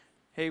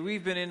Hey,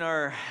 we've been in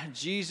our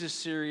Jesus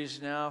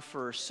series now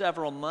for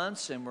several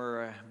months, and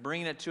we're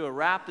bringing it to a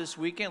wrap this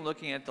weekend,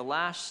 looking at the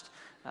last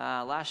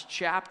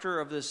chapter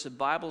of this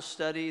Bible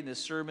study, this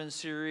sermon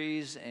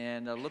series,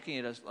 and looking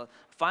at a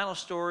final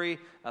story,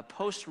 a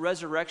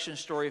post-resurrection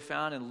story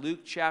found in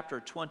Luke chapter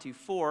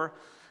 24.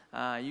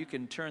 You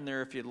can turn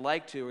there if you'd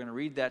like to. We're going to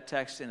read that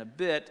text in a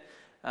bit.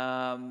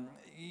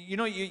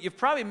 You've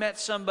probably met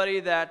somebody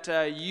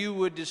that you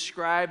would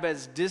describe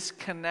as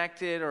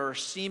disconnected or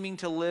seeming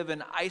to live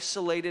an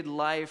isolated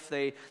life.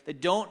 They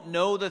don't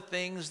know the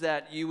things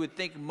that you would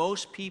think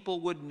most people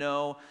would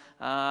know.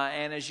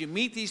 And as you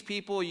meet these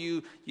people,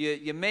 you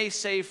may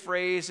say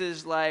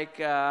phrases like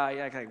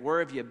where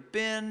have you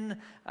been?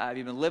 Have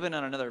you been living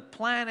on another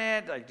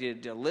planet?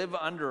 Did you live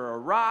under a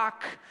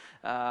rock?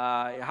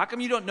 How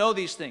come you don't know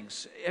these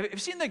things? Have you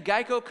seen the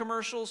Geico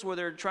commercials where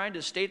they're trying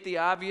to state the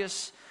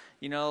obvious?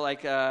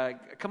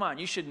 Come on,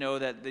 you should know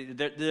that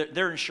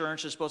their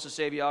insurance is supposed to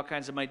save you all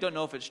kinds of money. Don't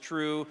know if it's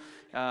true.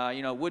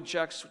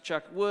 Woodchucks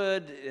chuck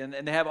wood,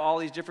 and they have all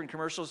these different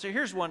commercials. So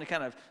here's one that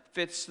kind of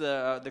fits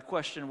the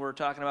question we're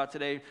talking about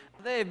today.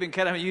 They've been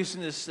kind of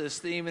using this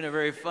theme in a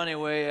very funny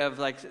way of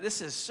like,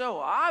 this is so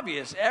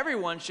obvious.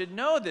 Everyone should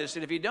know this.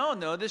 And if you don't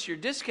know this, you're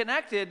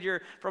disconnected.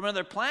 You're from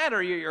another planet,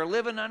 or you're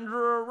living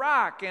under a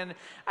rock. And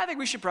I think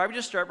we should probably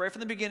just start right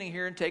from the beginning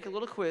here and take a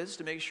little quiz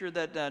to make sure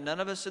that none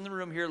of us in the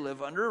room here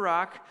live under a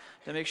rock,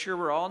 to make sure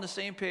we're all on the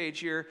same page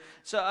here.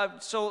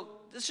 So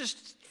this is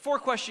just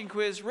 4-question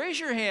quiz. Raise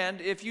your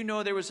hand if you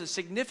know there was a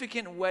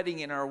significant wedding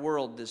in our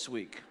world this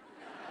week.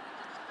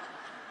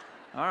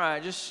 All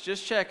right, just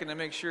checking to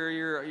make sure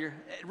you're.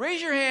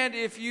 Raise your hand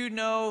if you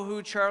know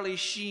who Charlie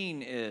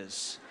Sheen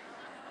is.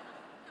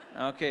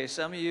 Okay,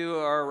 some of you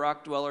are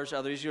rock dwellers,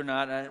 others you're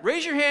not.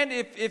 Raise your hand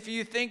if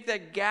you think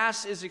that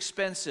gas is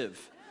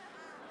expensive.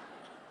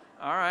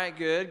 All right,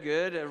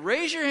 good.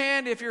 Raise your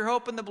hand if you're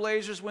hoping the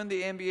Blazers win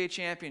the NBA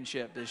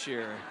championship this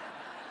year.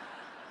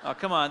 Oh,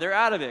 come on, they're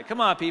out of it.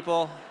 Come on,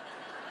 people.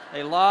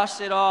 They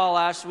lost it all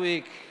last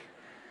week.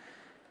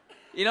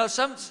 You know,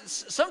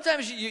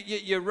 sometimes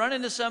you run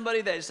into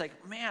somebody that is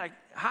like, man,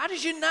 how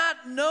did you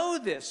not know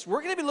this?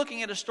 We're going to be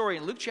looking at a story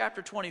in Luke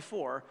chapter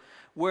 24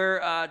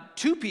 where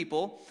two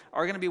people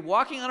are going to be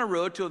walking on a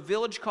road to a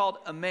village called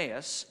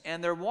Emmaus,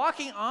 and they're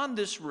walking on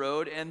this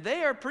road, and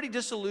they are pretty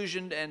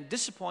disillusioned and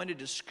disappointed,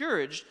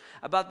 discouraged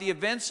about the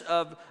events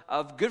of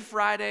Good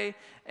Friday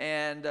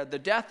and the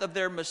death of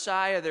their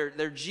Messiah,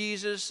 their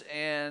Jesus,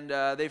 and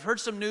they've heard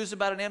some news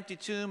about an empty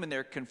tomb, and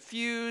they're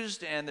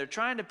confused, and they're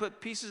trying to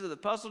put pieces of the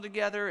puzzle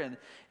together, and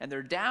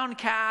they're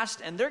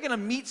downcast, and they're going to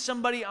meet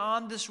somebody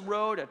on this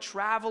road, a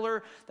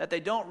traveler that they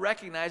don't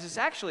recognize. It's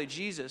actually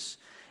Jesus.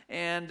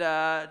 And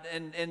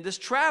this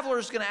traveler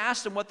is going to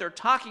ask them what they're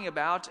talking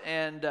about,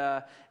 and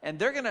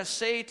they're going to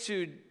say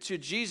to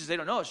Jesus, they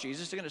don't know it's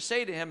Jesus, they're going to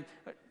say to him,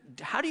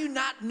 how do you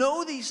not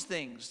know these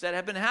things that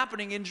have been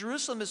happening in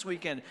Jerusalem this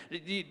weekend? Do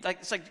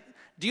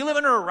you live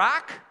under a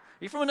rock?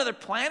 Are you from another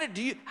planet?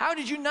 How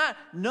did you not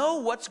know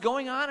what's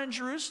going on in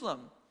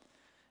Jerusalem?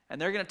 And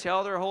they're going to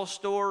tell their whole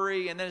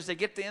story, and then as they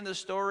get to the end of the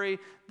story,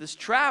 this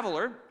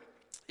traveler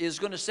is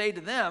going to say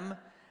to them,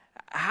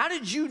 how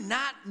did you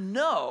not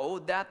know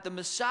that the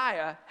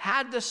Messiah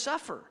had to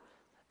suffer,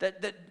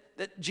 that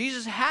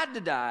Jesus had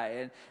to die?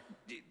 And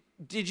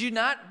do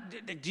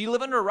you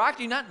live under a rock?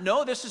 Do you not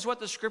know this is what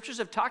the scriptures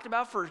have talked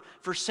about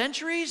for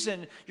centuries?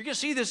 And you're going to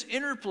see this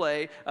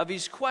interplay of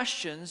these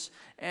questions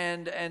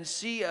and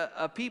see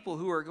a people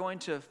who are going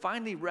to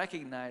finally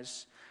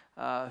recognize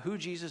who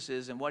Jesus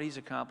is and what he's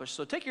accomplished.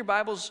 So take your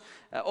Bibles,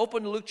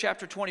 open to Luke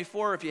chapter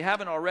 24 if you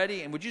haven't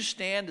already, and would you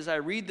stand as I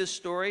read this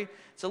story?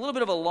 It's a little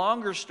bit of a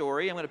longer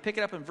story. I'm going to pick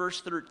it up in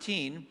verse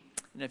 13,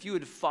 and if you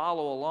would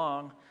follow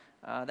along,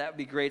 that would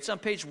be great. It's on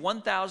page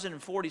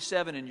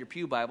 1047 in your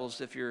pew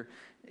Bibles if you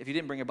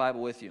didn't bring a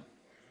Bible with you.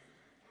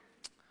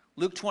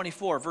 Luke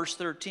 24, verse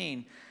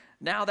 13.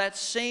 Now that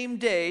same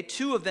day,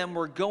 two of them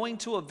were going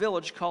to a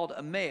village called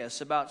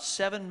Emmaus, about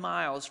 7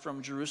 miles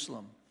from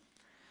Jerusalem.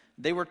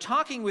 They were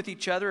talking with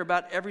each other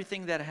about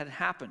everything that had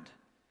happened.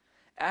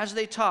 As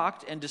they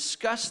talked and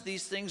discussed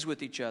these things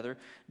with each other,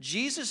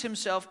 Jesus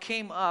himself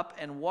came up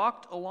and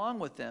walked along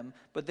with them,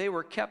 but they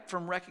were kept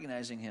from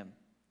recognizing him.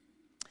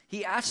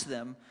 He asked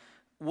them,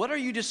 "What are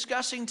you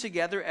discussing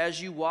together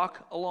as you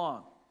walk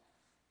along?"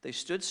 They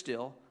stood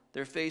still,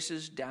 their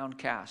faces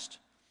downcast.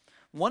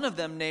 One of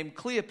them, named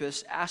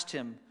Cleopas, asked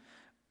him,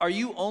 "Are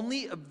you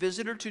only a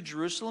visitor to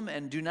Jerusalem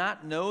and do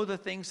not know the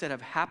things that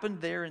have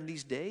happened there in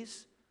these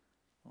days?"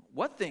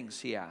 "What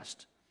things?" he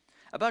asked.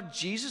 "About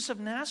Jesus of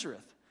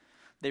Nazareth,"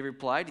 they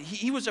replied.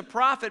 He was a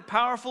prophet,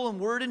 powerful in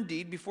word and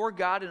deed before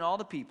God and all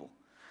the people.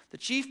 The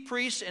chief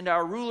priests and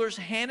our rulers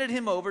handed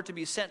him over to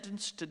be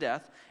sentenced to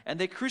death, and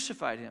they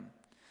crucified him.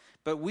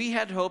 But we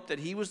had hoped that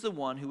he was the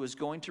one who was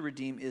going to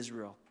redeem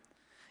Israel.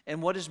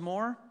 And what is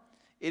more,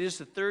 it is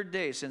the 3rd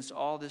day since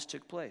all this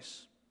took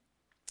place.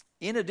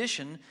 In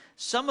addition,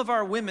 some of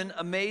our women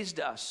amazed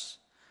us.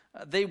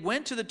 They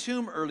went to the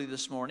tomb early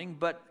this morning,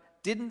 but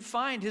didn't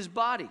find his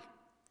body.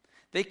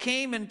 They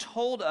came and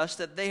told us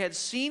that they had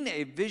seen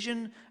a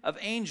vision of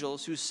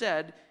angels who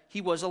said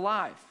he was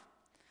alive.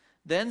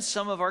 Then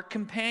some of our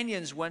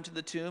companions went to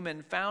the tomb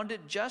and found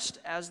it just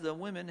as the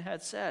women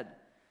had said,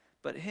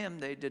 but him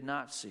they did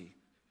not see."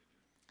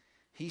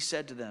 He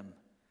said to them,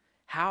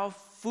 "How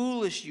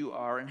foolish you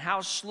are, and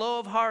how slow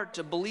of heart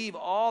to believe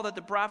all that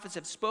the prophets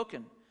have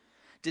spoken.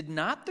 Did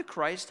not the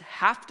Christ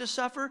have to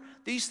suffer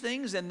these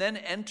things and then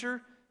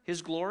enter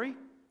his glory?"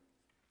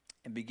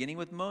 And beginning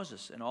with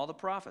Moses and all the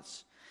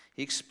prophets,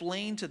 he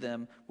explained to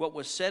them what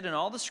was said in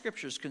all the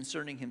scriptures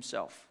concerning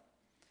himself.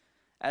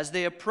 As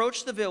they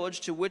approached the village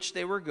to which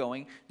they were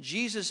going,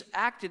 Jesus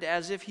acted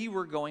as if he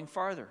were going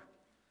farther.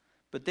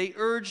 But they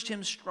urged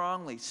him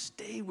strongly,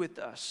 "Stay with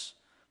us,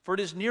 for it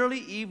is nearly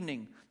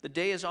evening. The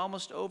day is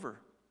almost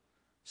over."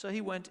 So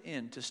he went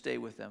in to stay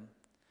with them.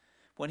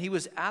 When he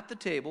was at the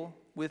table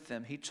with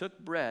them, he took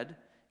bread,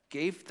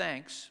 gave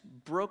thanks,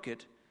 broke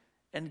it,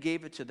 and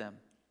gave it to them.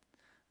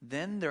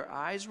 Then their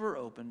eyes were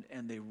opened,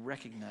 and they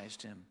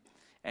recognized him,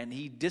 and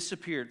he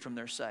disappeared from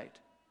their sight.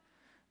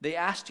 They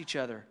asked each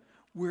other,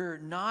 "Were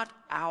not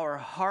our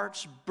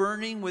hearts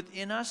burning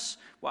within us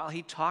while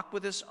he talked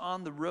with us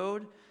on the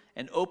road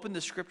and opened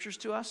the scriptures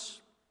to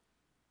us?"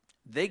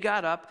 They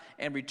got up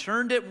and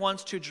returned at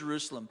once to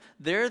Jerusalem.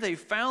 There they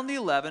found the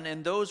 11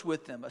 and those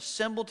with them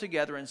assembled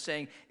together and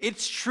saying,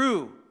 "It's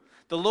true,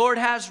 the Lord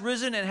has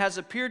risen and has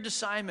appeared to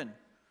Simon."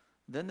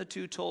 Then the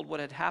two told what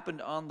had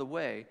happened on the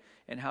way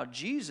and how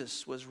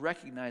Jesus was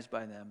recognized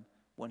by them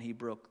when he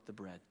broke the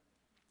bread.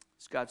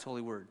 It's God's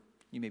holy word.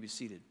 You may be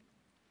seated.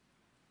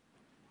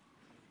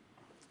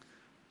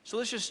 So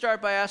let's just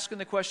start by asking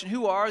the question,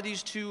 who are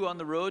these two on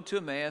the road to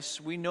Emmaus?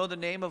 We know the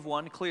name of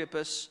one,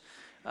 Cleopas,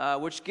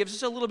 which gives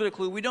us a little bit of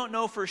clue. We don't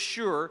know for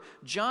sure.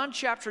 John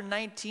chapter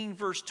 19,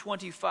 verse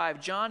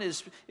 25. John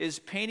is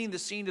painting the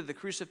scene of the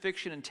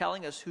crucifixion and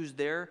telling us who's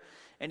there.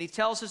 And he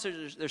tells us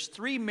there's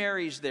three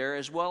Marys there,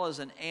 as well as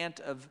an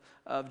aunt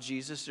of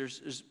Jesus.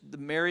 There's the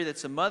Mary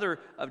that's the mother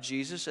of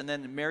Jesus, and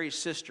then Mary's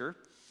sister.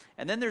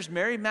 And then there's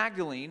Mary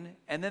Magdalene,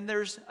 and then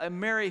there's a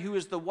Mary who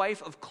is the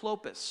wife of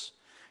Clopas.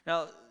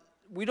 Now,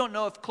 we don't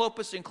know if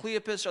Clopas and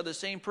Cleopas are the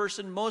same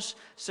person. Most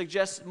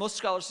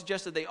scholars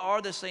suggest that they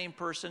are the same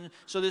person.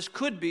 So this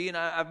could be, and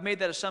I've made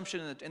that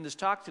assumption in this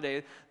talk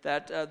today,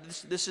 that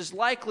this is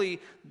likely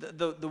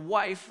the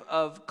wife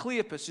of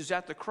Cleopas, who's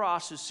at the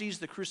cross, who sees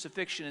the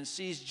crucifixion and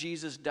sees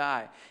Jesus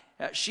die.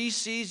 She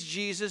sees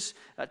Jesus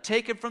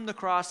taken from the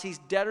cross. He's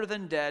deader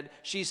than dead.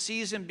 She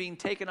sees him being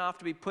taken off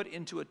to be put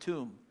into a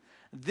tomb.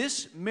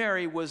 This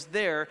Mary was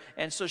there,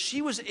 and so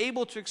she was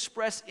able to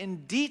express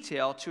in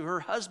detail to her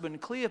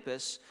husband,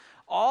 Cleopas,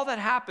 all that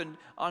happened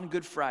on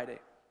Good Friday.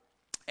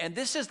 And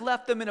this has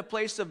left them in a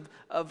place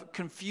of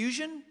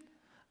confusion,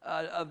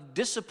 of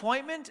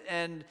disappointment,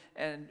 and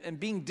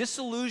being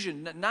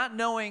disillusioned, not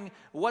knowing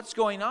what's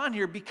going on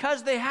here,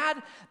 because they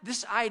had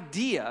this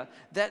idea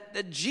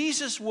that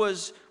Jesus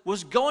was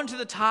going to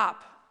the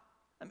top.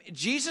 I mean,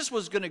 Jesus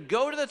was going to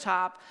go to the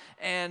top,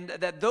 and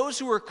that those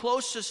who were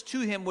closest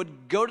to him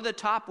would go to the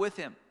top with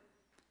him.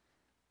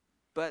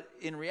 But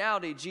in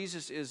reality,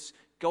 Jesus is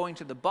going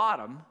to the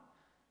bottom,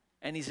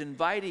 and he's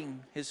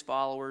inviting his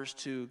followers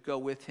to go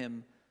with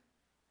him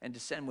and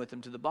descend with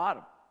him to the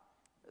bottom.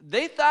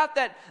 They thought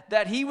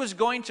that he was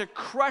going to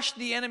crush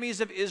the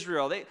enemies of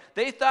Israel.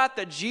 They thought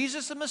that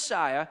Jesus, the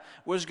Messiah,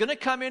 was going to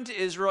come into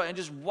Israel and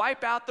just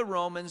wipe out the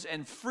Romans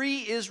and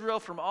free Israel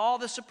from all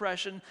this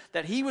oppression,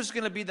 that he was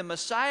going to be the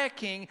Messiah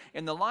king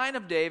in the line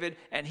of David,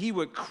 and he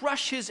would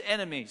crush his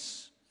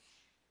enemies.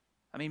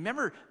 I mean,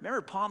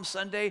 remember Palm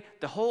Sunday?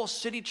 The whole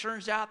city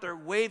turns out. They're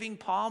waving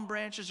palm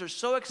branches. They're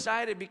so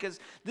excited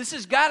because this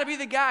has got to be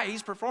the guy.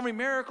 He's performing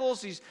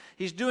miracles.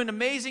 He's doing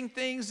amazing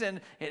things,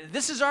 and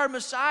this is our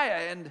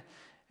Messiah.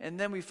 And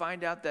then we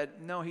find out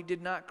that, no, he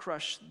did not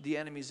crush the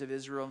enemies of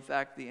Israel. In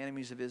fact, the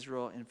enemies of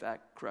Israel,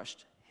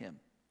 crushed him.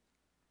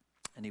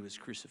 And he was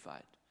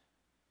crucified.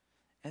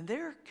 And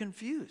they're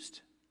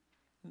confused.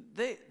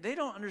 They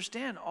don't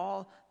understand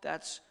all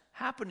that's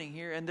happening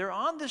here. And they're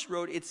on this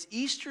road. It's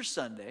Easter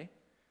Sunday.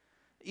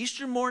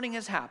 Easter morning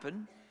has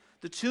happened.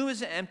 The tomb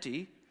is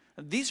empty.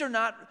 These are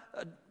not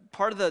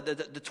part of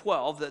the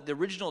 12, the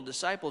original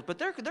disciples, but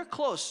they're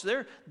close.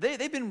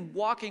 They've been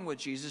walking with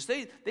Jesus.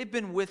 They've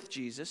been with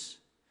Jesus.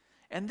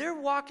 And they're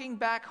walking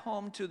back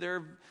home to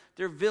their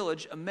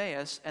village,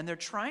 Emmaus, and they're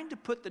trying to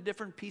put the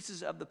different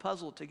pieces of the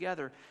puzzle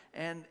together.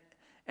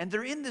 And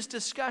they're in this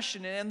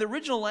discussion, and the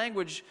original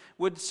language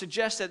would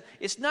suggest that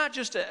it's not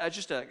just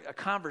a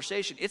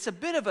conversation. It's a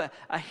bit of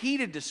a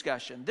heated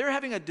discussion. They're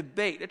having a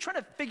debate. They're trying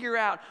to figure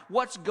out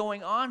what's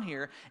going on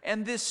here.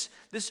 And this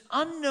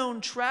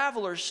unknown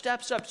traveler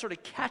steps up, sort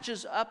of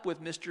catches up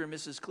with Mr. and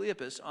Mrs.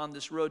 Cleopas on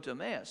this road to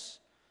Emmaus,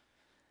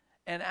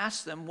 and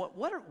asks them,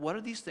 what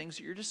are these things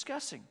that you're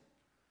discussing?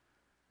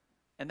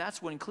 And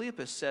that's when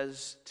Cleopas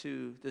says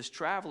to this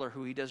traveler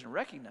who he doesn't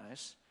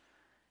recognize,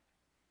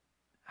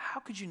 "How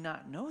could you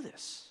not know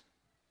this?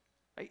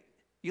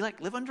 You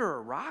live under a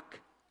rock?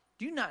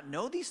 Do you not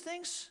know these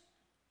things?"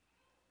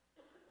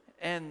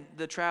 And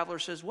the traveler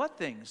says, what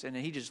things? And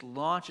he just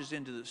launches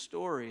into the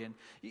story. And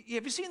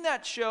have you seen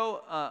that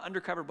show,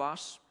 Undercover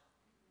Boss?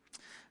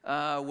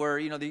 Where,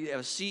 they have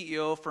a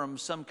CEO from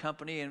some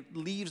company and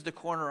leaves the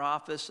corner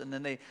office, and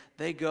then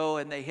they go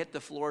and they hit the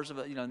floors of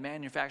a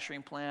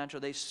manufacturing plant, or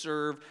they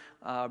serve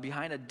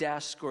behind a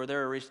desk, or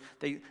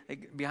they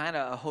behind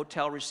a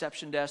hotel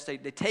reception desk. They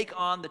take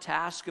on the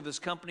task of this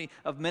company,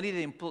 of many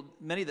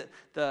of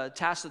the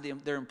tasks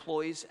that their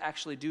employees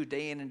actually do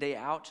day in and day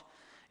out.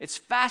 It's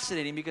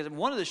fascinating because in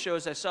one of the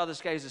shows I saw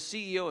this guy, he's the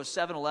CEO of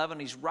 7-Eleven.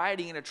 He's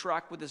riding in a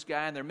truck with this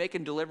guy, and they're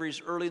making deliveries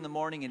early in the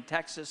morning in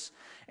Texas.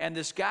 And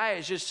this guy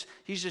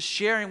he's just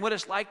sharing what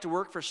it's like to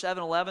work for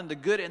 7-Eleven, the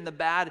good and the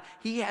bad.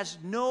 He has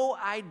no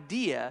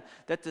idea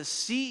that the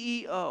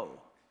CEO of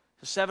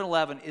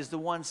 7-Eleven is the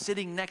one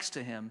sitting next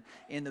to him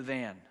in the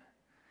van.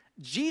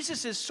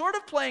 Jesus is sort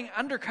of playing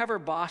undercover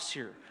boss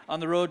here on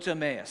the road to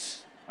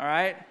Emmaus, all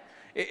right?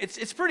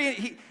 It's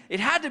pretty, it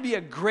had to be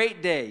a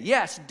great day.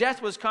 Yes, death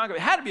was conquered.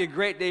 It had to be a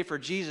great day for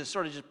Jesus,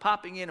 sort of just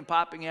popping in and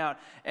popping out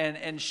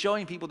and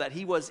showing people that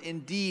he was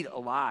indeed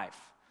alive.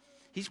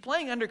 He's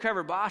playing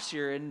undercover boss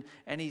here,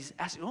 and he's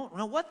asking,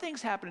 what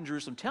things happened in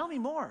Jerusalem? Tell me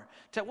more.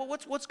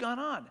 What's gone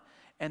on?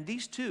 And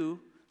these two,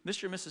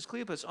 Mr. and Mrs.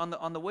 Cleopas,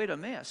 on the way to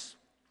Emmaus,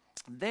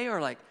 they are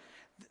like,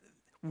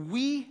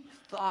 we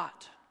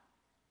thought,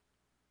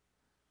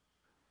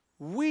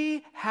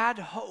 we had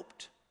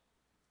hoped,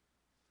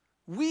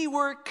 we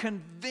were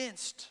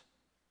convinced,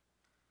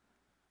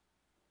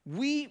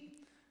 we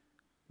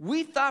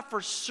thought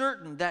for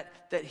certain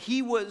that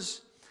he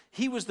was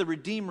the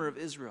Redeemer of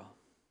Israel.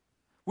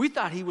 We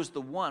thought he was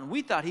the one.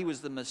 We thought he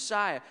was the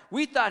Messiah.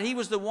 We thought he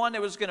was the one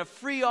that was going to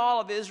free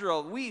all of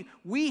Israel.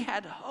 We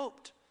had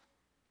hoped.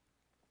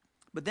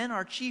 But then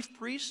our chief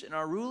priests and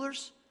our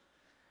rulers,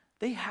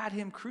 they had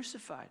him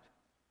crucified.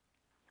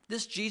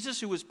 This Jesus,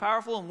 who was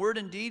powerful in word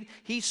and deed,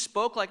 he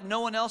spoke like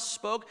no one else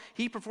spoke.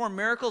 He performed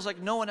miracles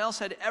like no one else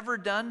had ever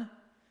done.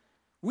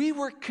 We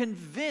were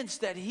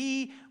convinced that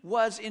he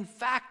was, in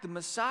fact, the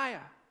Messiah.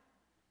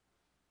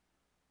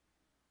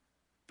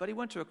 But he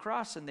went to a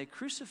cross and they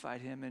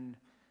crucified him.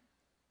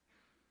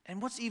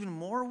 And what's even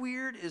more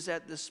weird is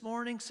that this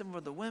morning, some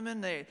of the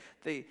women, they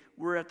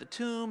were at the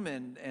tomb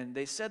and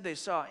they said they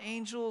saw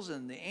angels,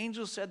 and the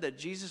angels said that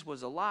Jesus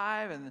was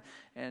alive,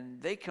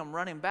 and they come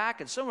running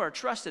back. And some of our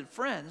trusted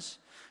friends,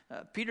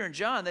 Peter and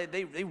John,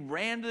 they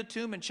ran to the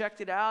tomb and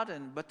checked it out,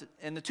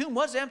 and the tomb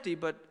was empty,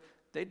 but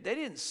they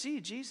didn't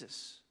see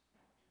Jesus.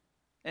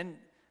 And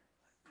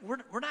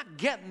we're not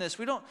getting this.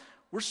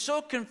 We're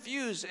so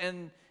confused,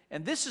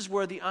 and this is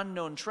where the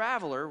unknown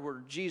traveler,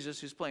 where Jesus,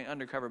 who's playing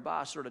undercover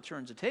boss, sort of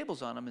turns the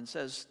tables on him and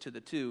says to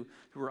the two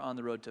who were on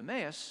the road to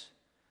Emmaus,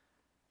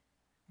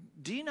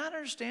 do you not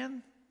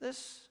understand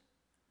this?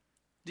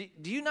 Do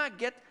you not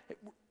get,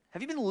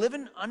 have you been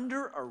living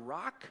under a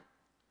rock?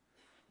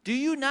 Do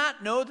you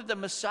not know that the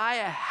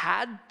Messiah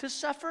had to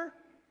suffer?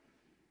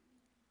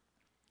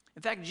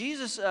 In fact,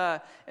 Jesus,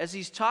 as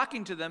he's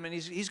talking to them, and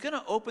he's going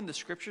to open the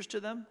scriptures to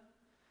them,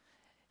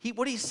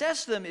 what he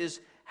says to them is,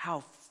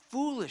 how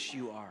foolish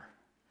you are,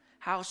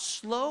 how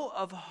slow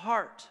of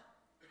heart.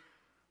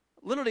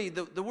 Literally,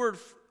 the word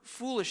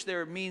foolish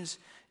there means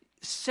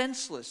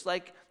senseless,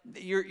 like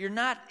you're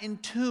not in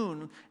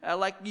tune,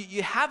 like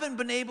you haven't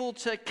been able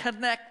to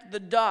connect the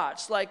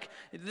dots, like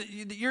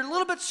you're a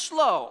little bit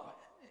slow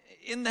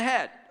in the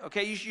head,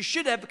 okay? You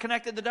should have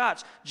connected the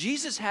dots.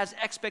 Jesus has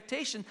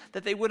expectation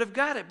that they would have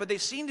got it, but they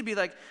seem to be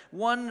like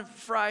one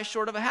fry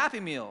short of a Happy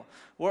Meal,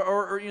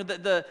 or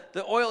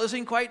the oil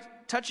isn't quite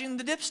touching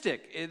the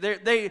dipstick.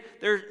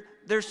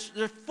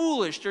 They're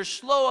foolish. They're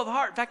slow of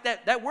heart. In fact,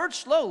 that word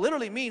 "slow"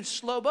 literally means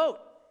slow boat.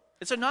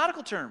 It's a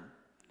nautical term.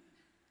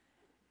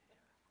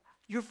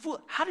 You're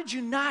fool. How did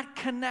you not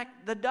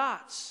connect the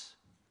dots?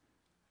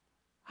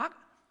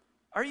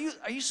 Are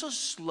you so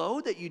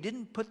slow that you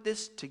didn't put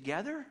this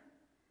together?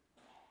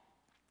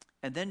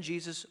 And then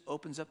Jesus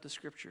opens up the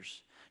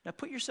scriptures. Now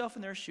put yourself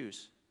in their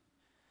shoes.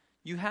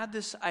 You had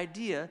this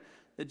idea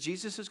that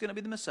Jesus is going to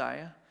be the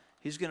Messiah.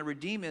 He's going to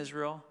redeem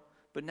Israel.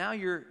 But now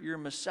your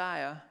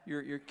Messiah,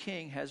 your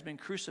king, has been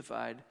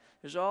crucified.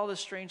 There's all this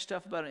strange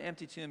stuff about an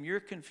empty tomb.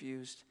 You're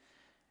confused.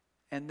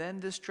 And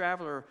then this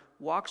traveler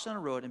walks on a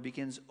road and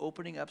begins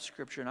opening up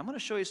scripture. And I'm going to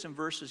show you some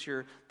verses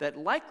here that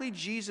likely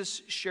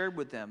Jesus shared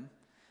with them,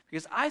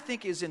 because I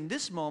think is in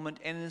this moment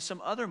and in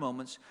some other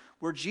moments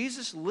where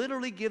Jesus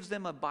literally gives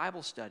them a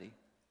Bible study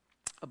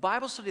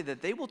that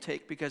they will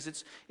take because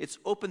it's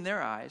opened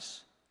their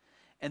eyes,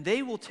 and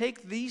they will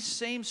take these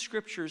same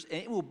scriptures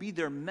and it will be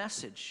their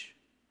message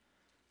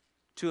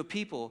to a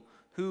people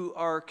who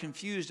are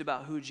confused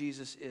about who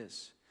Jesus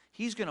is.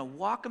 He's going to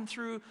walk them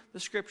through the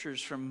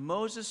scriptures from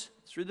Moses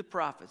through the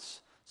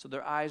prophets, so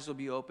their eyes will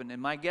be open.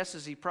 And my guess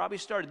is he probably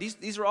started.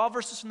 These are all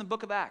verses from the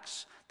book of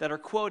Acts that are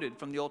quoted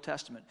from the Old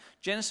Testament.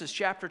 Genesis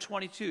chapter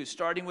 22,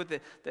 starting with the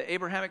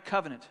Abrahamic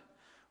covenant,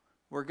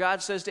 where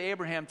God says to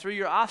Abraham, through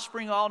your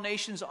offspring all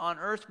nations on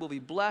earth will be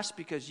blessed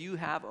because you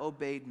have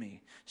obeyed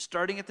me.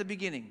 Starting at the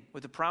beginning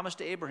with the promise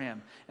to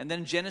Abraham. And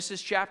then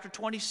Genesis chapter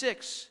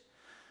 26,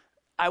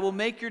 I will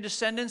make your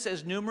descendants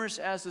as numerous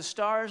as the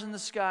stars in the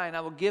sky, and I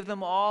will give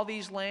them all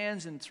these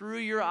lands, and through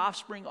your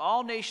offspring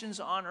all nations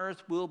on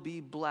earth will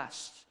be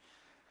blessed.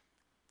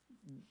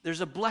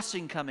 There's a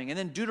blessing coming. And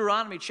then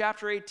Deuteronomy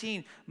chapter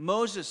 18,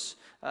 Moses'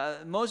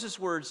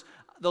 words,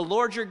 the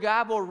Lord your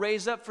God will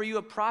raise up for you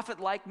a prophet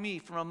like me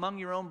from among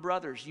your own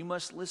brothers. You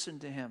must listen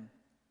to him.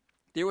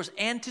 There was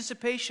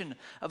anticipation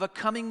of a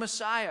coming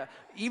Messiah,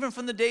 even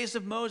from the days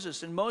of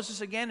Moses. And Moses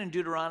again in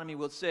Deuteronomy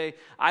will say,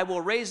 I will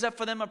raise up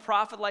for them a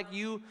prophet like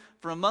you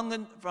from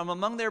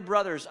among their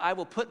brothers. I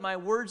will put my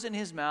words in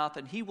his mouth,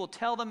 and he will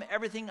tell them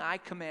everything I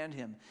command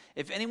him.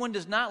 If anyone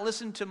does not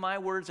listen to my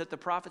words that the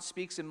prophet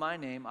speaks in my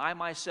name, I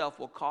myself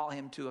will call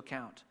him to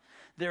account.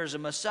 There's a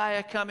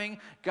Messiah coming.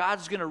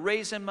 God's going to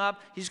raise him up.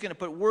 He's going to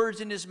put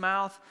words in his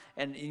mouth,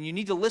 and you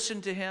need to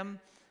listen to him.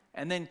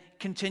 And then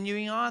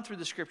continuing on through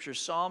the scriptures,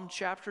 Psalm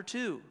chapter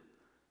 2.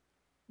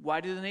 Why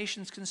do the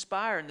nations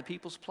conspire and the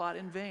peoples plot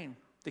in vain?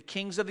 The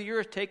kings of the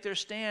earth take their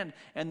stand,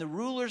 and the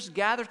rulers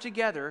gather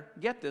together.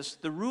 Get this,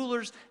 the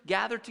rulers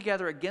gather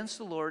together against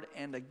the Lord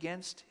and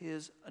against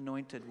his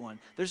anointed one.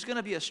 There's going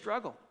to be a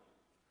struggle.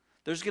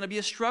 There's going to be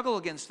a struggle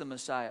against the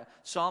Messiah.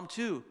 Psalm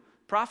 2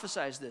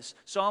 prophesies this.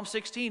 Psalm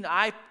 16,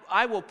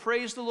 I will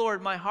praise the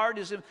Lord. My heart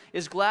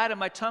is glad and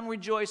my tongue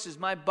rejoices.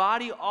 My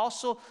body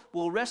also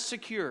will rest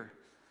secure,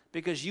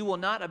 because you will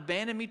not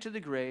abandon me to the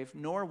grave,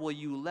 nor will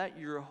you let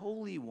your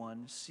Holy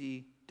One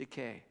see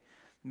decay.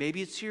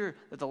 Maybe it's here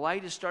that the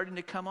light is starting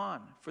to come on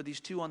for these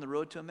two on the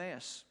road to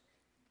Emmaus.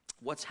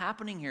 What's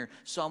happening here?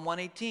 Psalm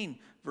 118,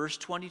 verse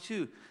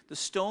 22. The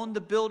stone the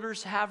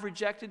builders have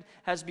rejected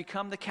has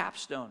become the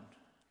capstone.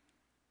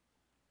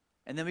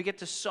 And then we get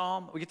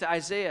to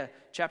Isaiah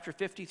chapter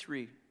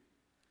 53.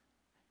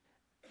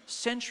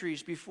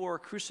 Centuries before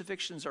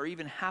crucifixions are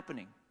even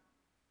happening,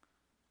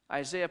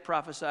 Isaiah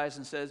prophesies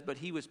and says, but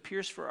he was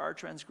pierced for our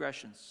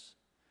transgressions.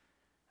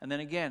 And then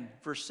again,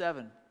 verse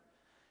 7,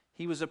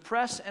 he was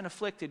oppressed and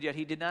afflicted, yet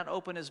he did not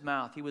open his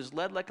mouth. He was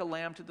led like a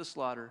lamb to the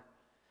slaughter,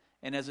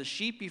 and as a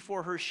sheep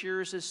before her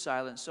shearers is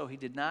silent, so he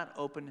did not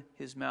open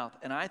his mouth.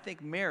 And I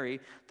think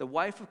Mary, the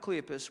wife of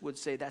Cleopas, would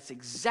say that's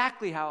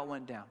exactly how it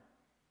went down.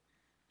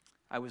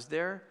 I was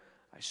there.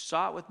 I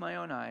saw it with my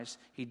own eyes.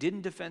 He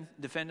didn't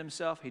defend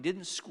himself. He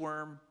didn't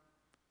squirm.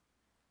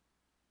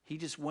 He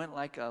just went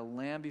like a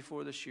lamb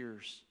before the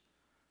shearers.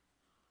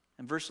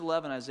 In verse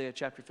 11, Isaiah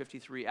chapter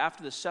 53,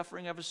 after the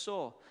suffering of his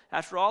soul,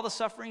 after all the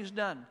suffering is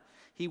done,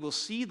 he will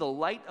see the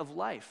light of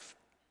life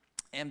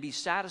and be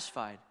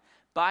satisfied.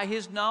 By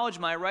his knowledge,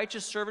 my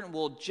righteous servant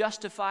will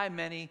justify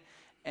many,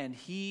 and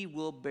he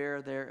will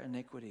bear their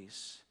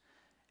iniquities.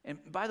 And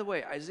by the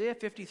way, Isaiah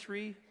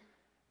 53,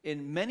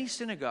 in many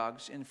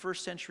synagogues in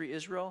first century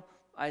Israel,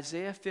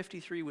 Isaiah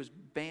 53 was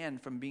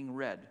banned from being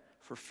read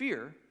for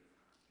fear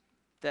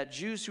that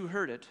Jews who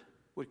heard it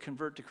would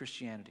convert to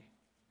Christianity,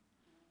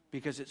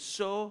 because it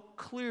so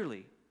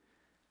clearly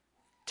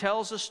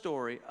tells a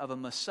story of a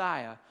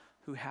Messiah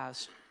who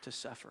has to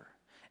suffer.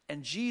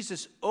 And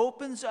Jesus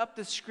opens up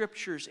the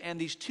scriptures, and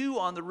these two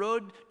on the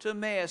road to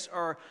Emmaus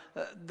are,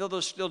 they'll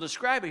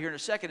describe it here in a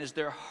second, as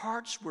their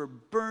hearts were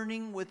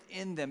burning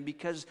within them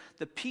because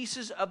the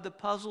pieces of the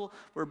puzzle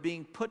were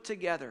being put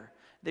together.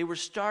 They were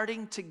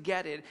starting to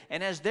get it.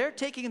 And as they're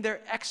taking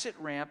their exit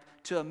ramp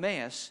to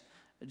Emmaus,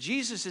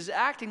 Jesus is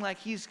acting like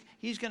he's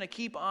going to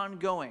keep on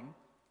going.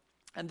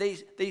 And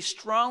they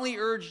strongly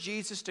urge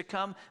Jesus to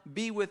come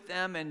be with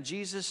them, and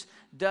Jesus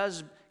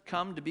does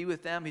come to be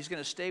with them. He's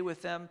going to stay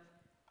with them.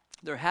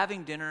 They're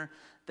having dinner.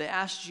 They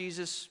ask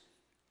Jesus,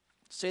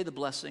 say the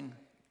blessing.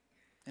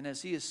 And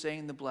as he is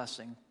saying the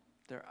blessing,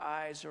 their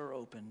eyes are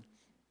open,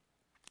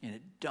 and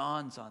it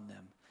dawns on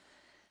them.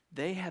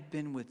 They have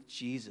been with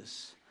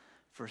Jesus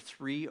for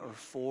 3 or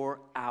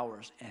 4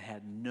 hours and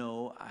had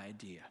no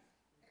idea.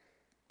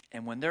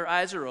 And when their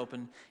eyes are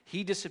open,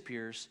 he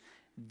disappears.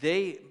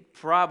 They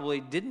probably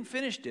didn't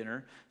finish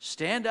dinner,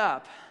 stand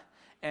up,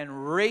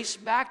 and race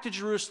back to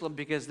Jerusalem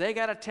because they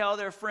got to tell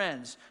their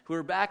friends who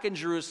are back in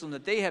Jerusalem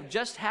that they have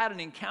just had an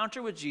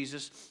encounter with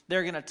Jesus.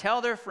 They're going to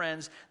tell their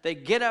friends. They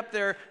get up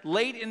there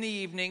late in the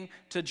evening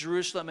to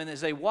Jerusalem, and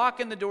as they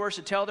walk in the doors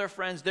to tell their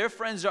friends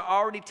are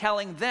already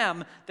telling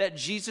them that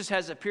Jesus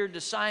has appeared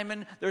to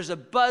Simon. There's a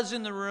buzz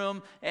in the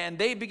room, and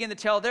they begin to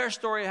tell their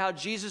story of how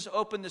Jesus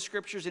opened the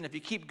scriptures, and if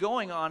you keep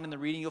going on in the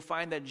reading, you'll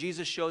find that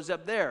Jesus shows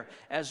up there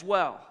as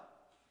well.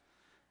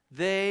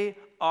 They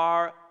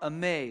are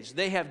amazed.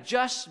 They have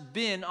just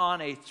been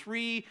on a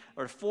 3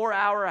 or 4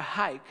 hour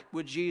hike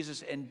with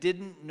Jesus and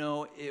didn't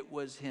know it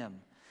was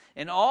him.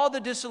 And all the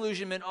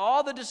disillusionment,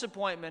 all the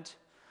disappointment,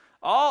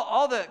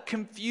 all the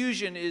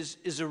confusion is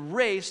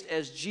erased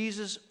as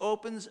Jesus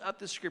opens up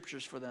the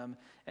scriptures for them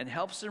and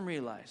helps them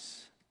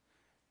realize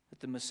that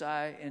the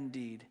Messiah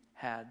indeed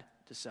had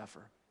to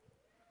suffer.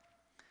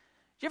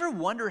 Do you ever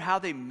wonder how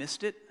they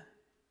missed it?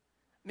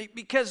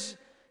 Because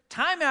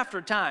time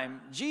after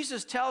time,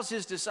 Jesus tells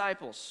his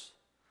disciples,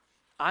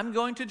 I'm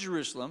going to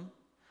Jerusalem.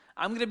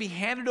 I'm going to be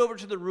handed over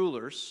to the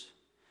rulers.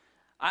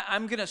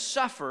 I'm going to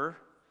suffer,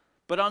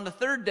 but on the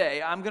third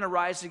day, I'm going to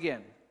rise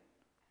again.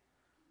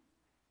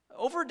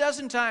 Over a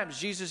dozen times,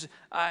 Jesus,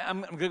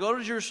 I'm going to go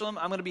to Jerusalem.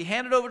 I'm going to be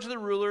handed over to the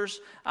rulers.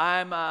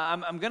 I'm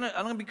going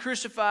to be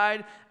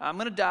crucified. I'm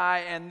going to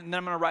die, and then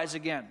I'm going to rise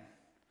again.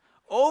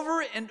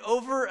 Over and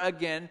over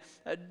again,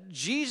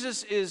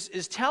 Jesus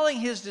is telling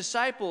his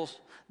disciples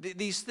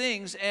these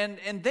things, and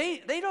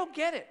they don't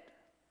get it.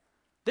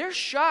 They're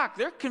shocked.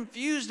 They're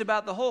confused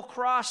about the whole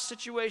cross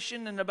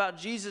situation and about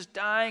Jesus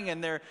dying,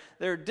 and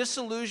they're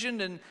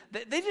disillusioned, and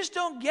they just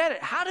don't get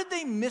it. How did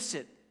they miss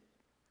it?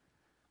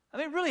 I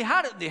mean, really,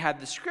 how did they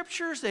had the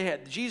scriptures? They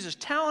had Jesus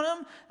telling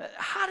them.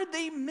 How did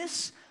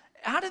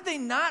they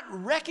not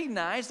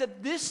recognize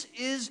that this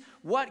is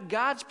what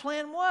God's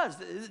plan was?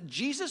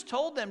 Jesus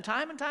told them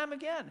time and time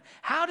again.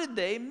 How did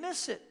they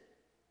miss it?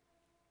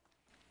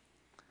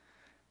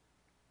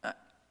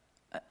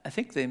 I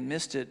think they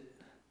missed it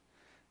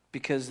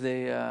because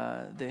they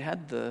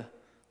had the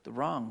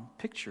wrong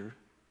picture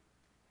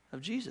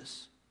of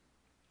Jesus.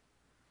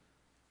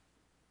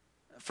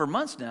 For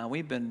months now,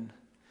 we've been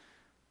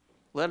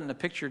letting a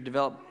picture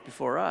develop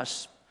before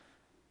us.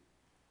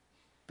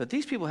 But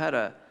these people had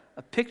a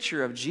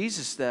picture of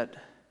Jesus that,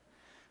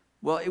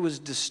 well, it was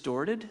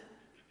distorted.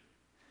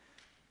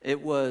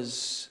 It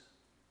was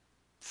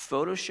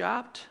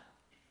photoshopped.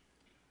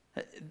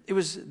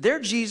 Their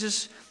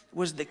Jesus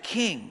was the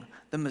king,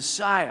 the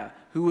Messiah,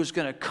 who was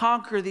going to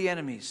conquer the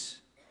enemies.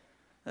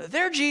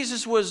 Their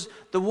Jesus was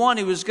the one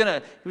who was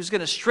going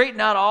to straighten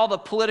out all the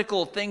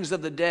political things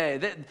of the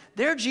day.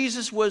 Their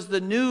Jesus was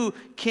the new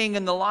king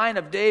in the line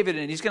of David,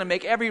 and he's going to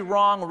make every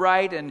wrong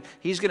right, and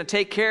he's going to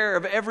take care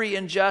of every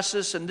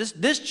injustice. And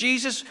this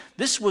Jesus,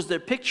 this was their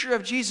picture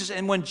of Jesus.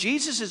 And when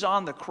Jesus is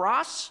on the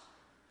cross,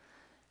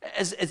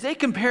 as they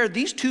compare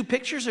these two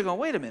pictures, they're going,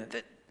 wait a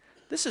minute,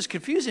 this is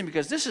confusing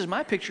because this is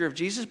my picture of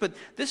Jesus, but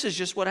this is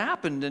just what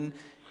happened.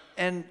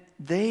 And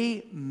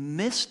they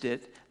missed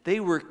it. They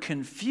were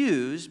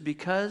confused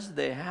because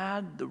they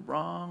had the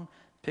wrong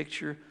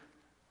picture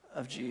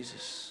of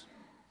Jesus.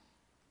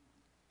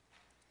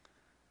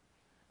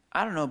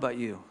 I don't know about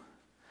you.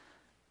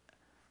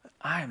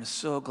 I am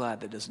so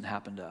glad that doesn't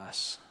happen to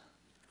us.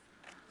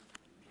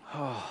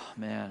 Oh,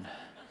 man.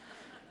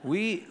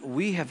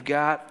 We have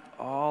got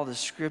all the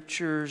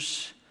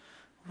scriptures.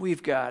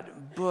 We've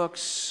got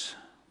books.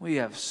 We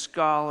have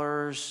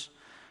scholars.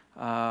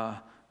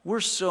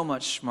 We're so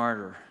much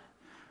smarter.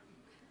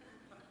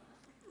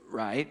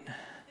 Right?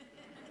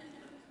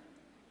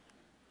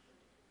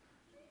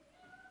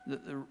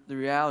 The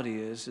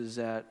reality is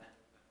that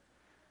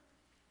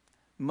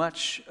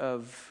much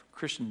of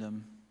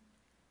Christendom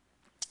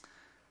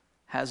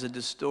has a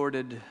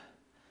distorted,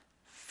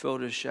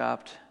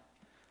 photoshopped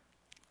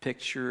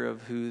picture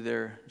of who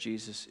their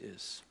Jesus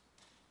is.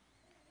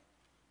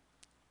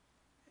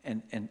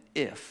 And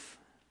if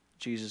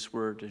Jesus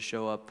were to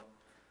show up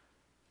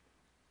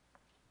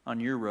on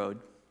your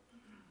road,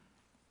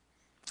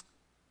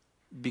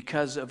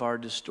 because of our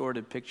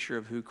distorted picture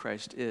of who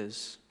Christ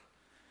is,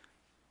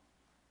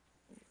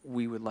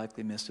 we would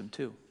likely miss him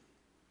too.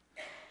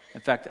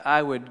 In fact,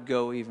 I would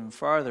go even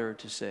farther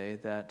to say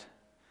that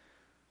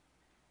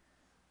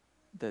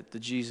the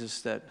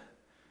Jesus that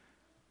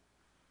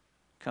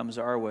comes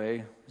our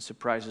way,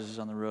 surprises us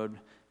on the road,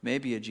 may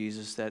be a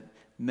Jesus that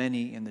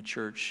many in the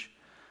church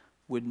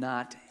would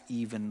not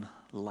even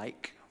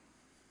like.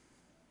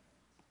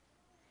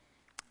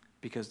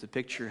 Because the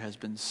picture has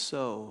been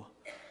so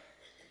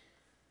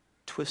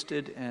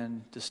twisted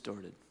and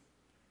distorted.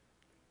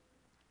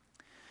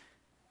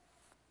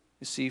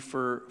 You see,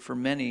 for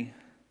many,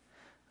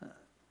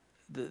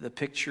 the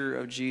picture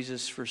of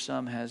Jesus for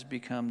some has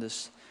become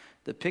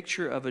the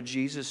picture of a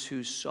Jesus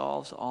who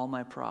solves all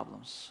my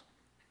problems.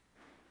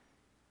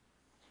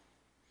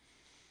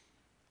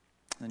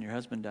 Then your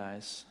husband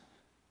dies.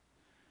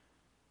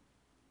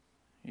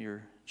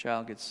 Your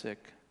child gets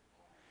sick.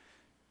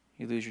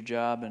 You lose your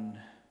job, and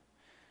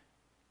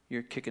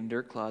you're kicking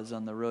dirt clods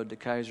on the road to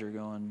Kaiser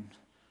going,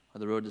 or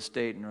the road to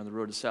Staten, or the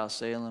road to South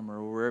Salem,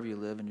 or wherever you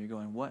live, and you're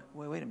going, what?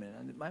 Wait a minute.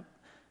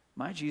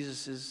 My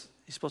Jesus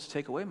he's supposed to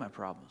take away my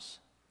problems.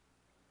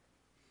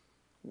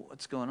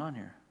 What's going on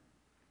here?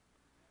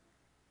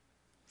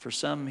 For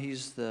some,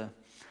 he's the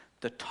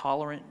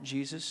tolerant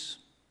Jesus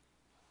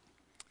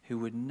who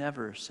would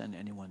never send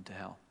anyone to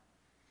hell.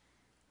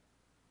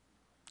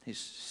 He's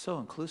so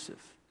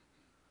inclusive.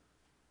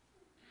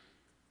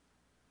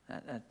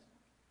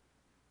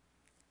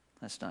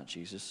 That's not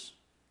Jesus.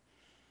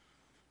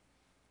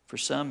 For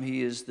some,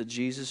 he is the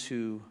Jesus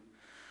who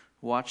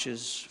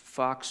watches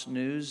Fox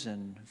News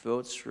and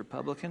votes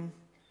Republican.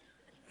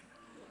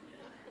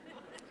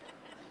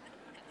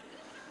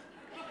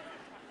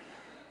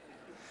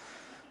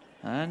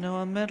 I know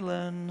I'm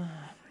meddling.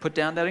 Put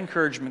down that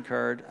encouragement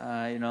card.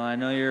 I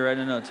know you're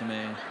writing a note to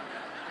me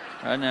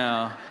right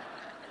now.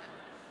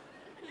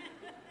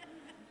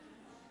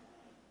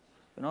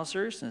 In all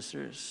seriousness,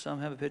 some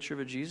have a picture of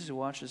a Jesus who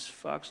watches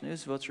Fox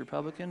News, votes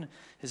Republican.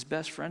 His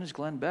best friend is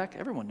Glenn Beck.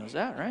 Everyone knows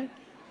that, right?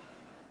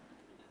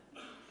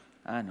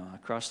 I know, I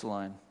crossed the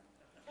line.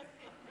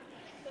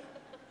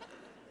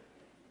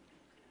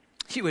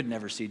 You would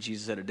never see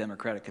Jesus at a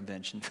Democratic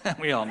convention.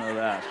 We all know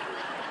that.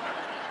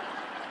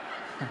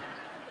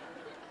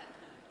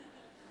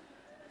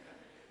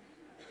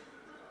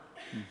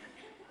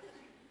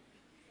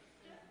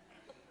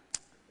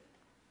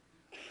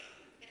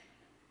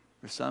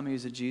 For some,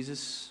 he's a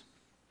Jesus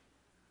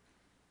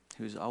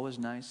who's always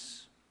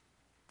nice.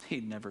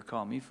 He'd never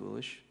call me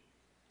foolish.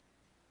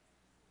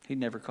 He'd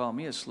never call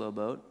me a slow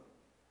boat.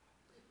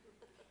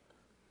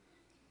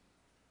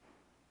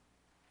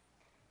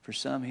 For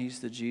some, he's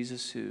the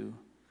Jesus who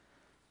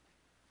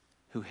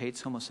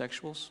hates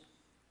homosexuals.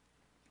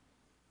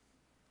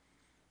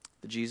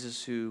 The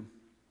Jesus who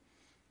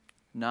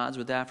nods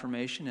with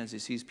affirmation as he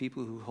sees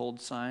people who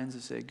hold signs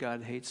that say,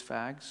 God hates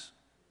fags.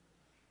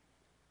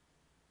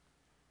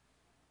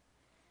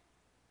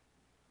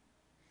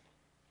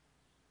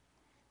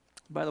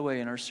 By the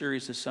way, in our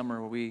series this summer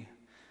where we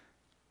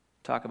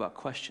talk about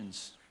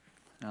questions,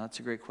 now that's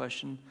a great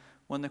question.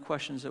 One of the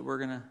questions that we're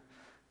going to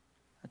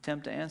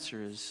attempt to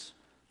answer is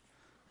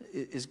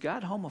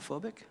God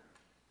homophobic?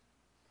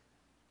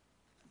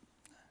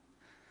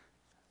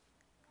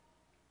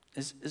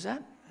 Is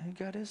that who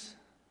God is?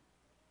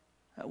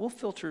 We'll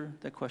filter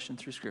that question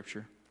through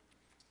Scripture.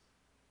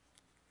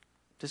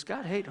 Does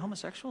God hate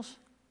homosexuals?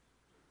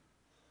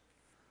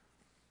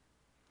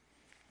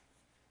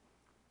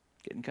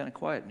 Getting kind of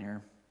quiet in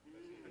here.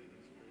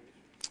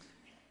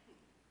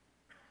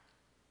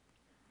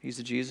 He's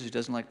the Jesus who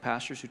doesn't like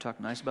pastors who talk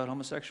nice about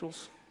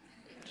homosexuals.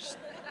 Just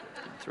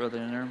throw that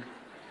in there.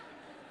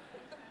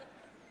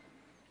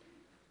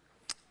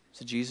 He's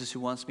the Jesus who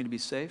wants me to be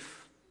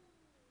safe.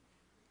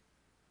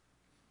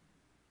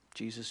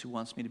 Jesus who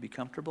wants me to be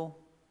comfortable.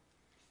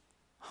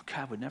 Oh,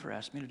 God would never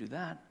ask me to do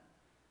that.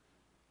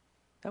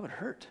 That would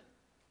hurt.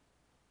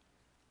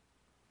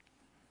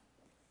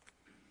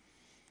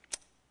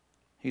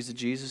 He's the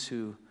Jesus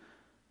who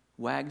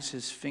wags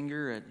his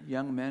finger at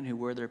young men who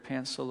wear their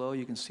pants so low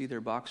you can see their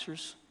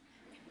boxers.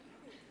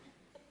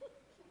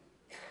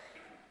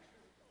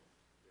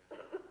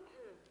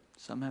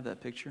 Some have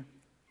that picture.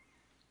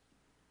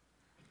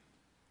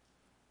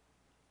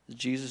 The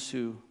Jesus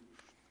who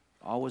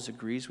always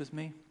agrees with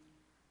me.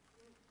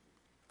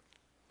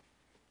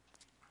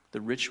 The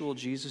ritual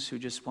Jesus who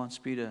just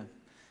wants me to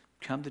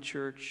come to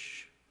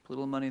church, put a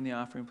little money in the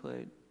offering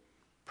plate,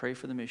 pray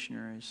for the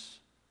missionaries.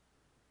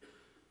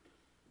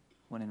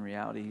 When in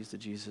reality, he's the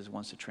Jesus who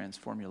wants to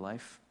transform your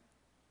life.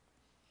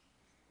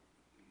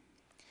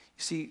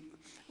 You see,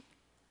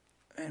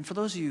 and for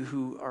those of you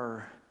who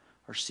are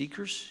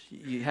seekers,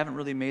 you haven't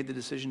really made the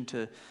decision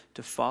to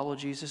follow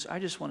Jesus, I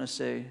just want to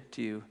say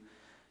to you,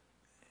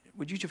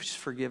 would you just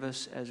forgive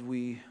us as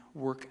we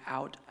work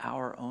out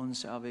our own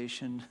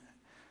salvation?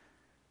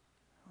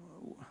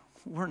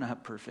 We're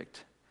not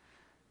perfect.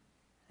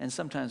 And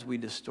sometimes we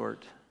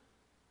distort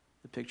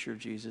the picture of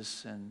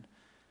Jesus, and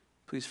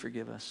please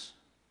forgive us.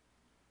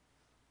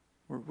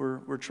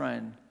 We're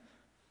trying,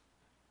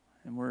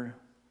 and we're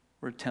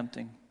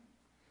attempting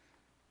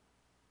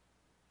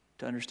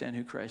to understand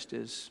who Christ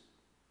is.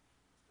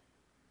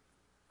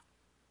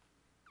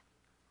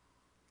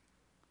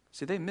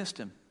 See, they missed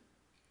him.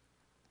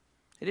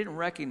 They didn't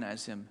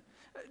recognize him.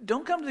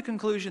 Don't come to the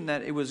conclusion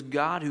that it was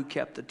God who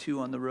kept the two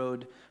on the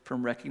road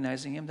from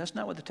recognizing him. That's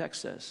not what the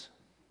text says.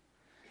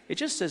 It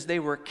just says they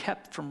were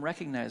kept from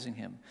recognizing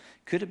him.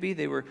 Could it be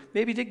they were,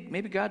 maybe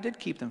God did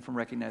keep them from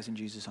recognizing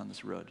Jesus on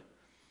this road.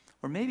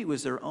 Or maybe it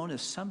was their own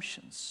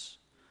assumptions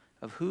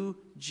of who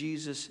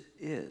Jesus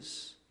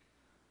is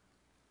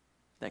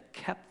that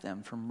kept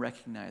them from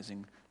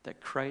recognizing that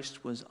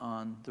Christ was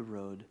on the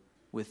road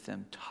with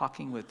them,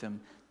 talking with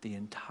them the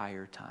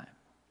entire time.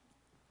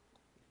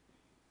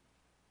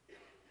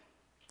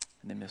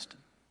 And they missed him.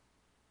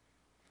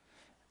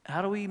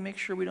 How do we make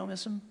sure we don't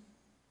miss him?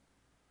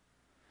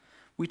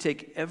 We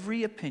take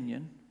every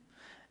opinion,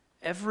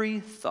 every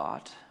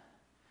thought,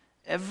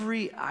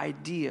 every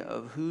idea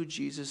of who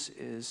Jesus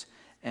is,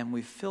 and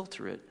we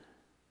filter it.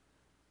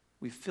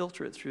 We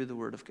filter it through the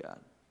Word of God.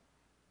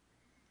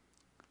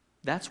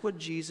 That's what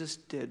Jesus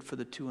did for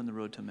the two on the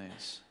road to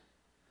Emmaus.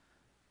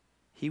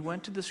 He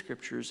went to the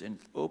Scriptures and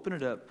opened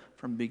it up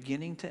from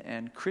beginning to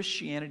end.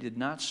 Christianity did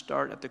not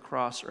start at the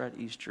cross or at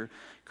Easter.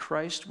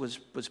 Christ was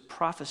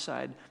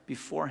prophesied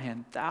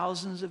beforehand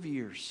thousands of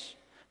years.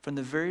 From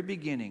the very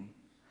beginning,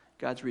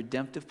 God's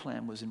redemptive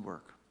plan was in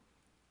work.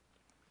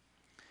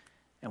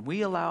 And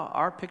we allow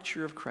our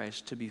picture of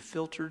Christ to be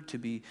filtered, to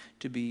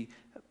be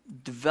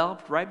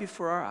developed right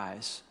before our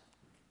eyes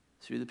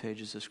through the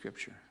pages of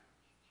Scripture,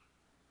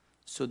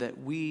 so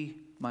that we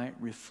might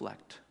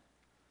reflect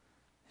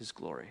his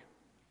glory.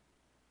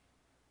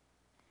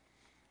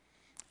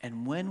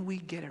 And when we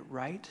get it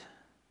right,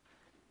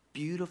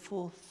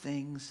 beautiful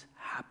things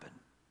happen.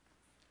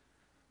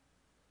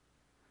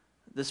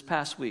 This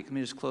past week, let me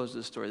just close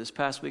this story. This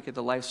past week at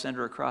the Life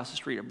Center across the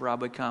street at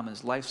Broadway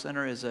Commons. Life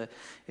Center is a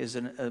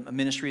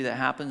ministry that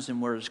happens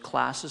and where there's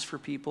classes for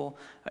people,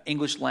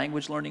 English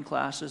language learning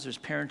classes, there's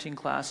parenting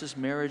classes,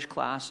 marriage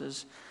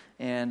classes.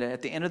 And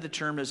at the end of the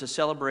term, there's a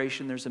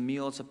celebration, there's a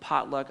meal, it's a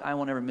potluck. I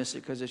won't ever miss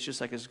it because it's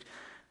just like it's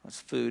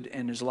food,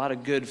 and there's a lot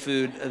of good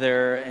food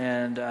there.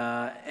 And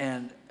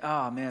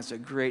oh man, it's a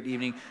great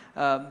evening.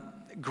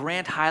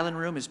 Grant Highland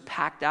Room is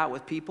packed out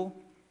with people.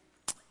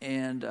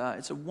 And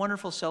it's a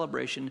wonderful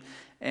celebration.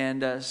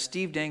 And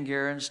Steve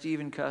Dangarin,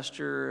 Stephen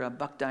Custer,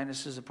 Buck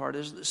Dynas is a part.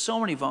 There's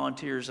so many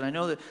volunteers. And I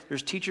know that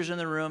there's teachers in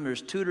the room,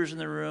 there's tutors in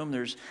the room,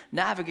 there's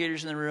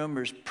navigators in the room,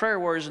 there's prayer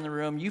warriors in the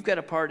room. You've got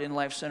a part in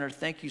Life Center.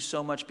 Thank you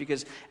so much,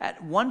 because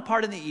at one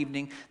part in the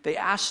evening, they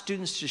ask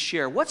students to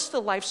share, what's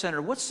the Life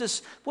Center? What's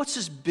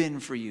this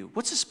been for you?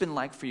 What's this been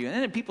like for you?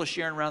 And then people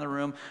sharing around the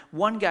room.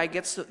 One guy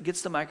gets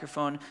the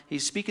microphone.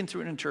 He's speaking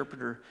through an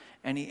interpreter.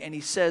 And he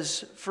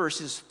says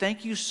first,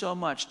 thank you so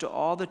much to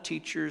all the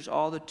teachers,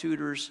 all the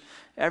tutors,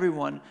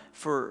 everyone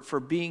for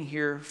being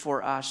here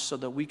for us so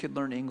that we could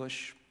learn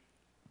English.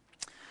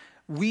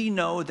 We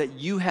know that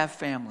you have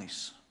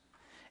families,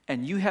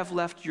 and you have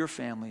left your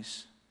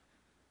families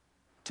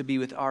to be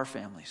with our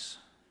families.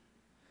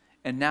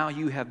 And now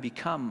you have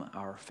become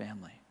our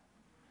family.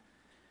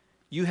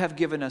 You have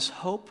given us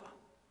hope.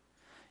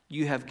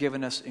 You have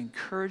given us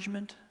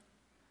encouragement.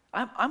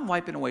 I'm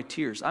wiping away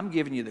tears. I'm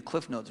giving you the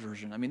Cliff Notes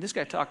version. I mean, this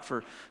guy talked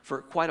for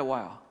quite a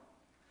while.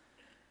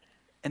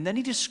 And then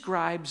he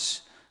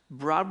describes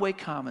Broadway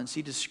Commons.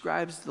 He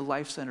describes the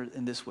Life Center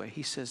in this way.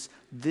 He says,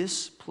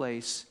 this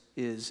place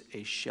is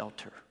a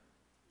shelter.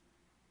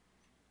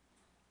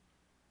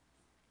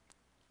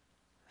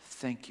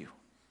 Thank you.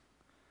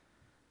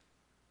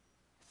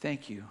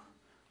 Thank you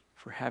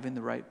for having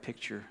the right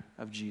picture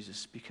of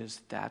Jesus,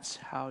 because that's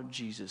how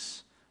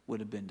Jesus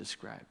would have been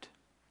described.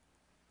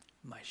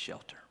 My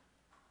shelter.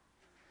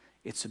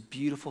 It's a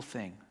beautiful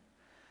thing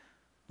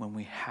when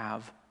we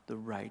have the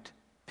right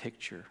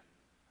picture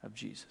of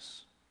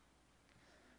Jesus.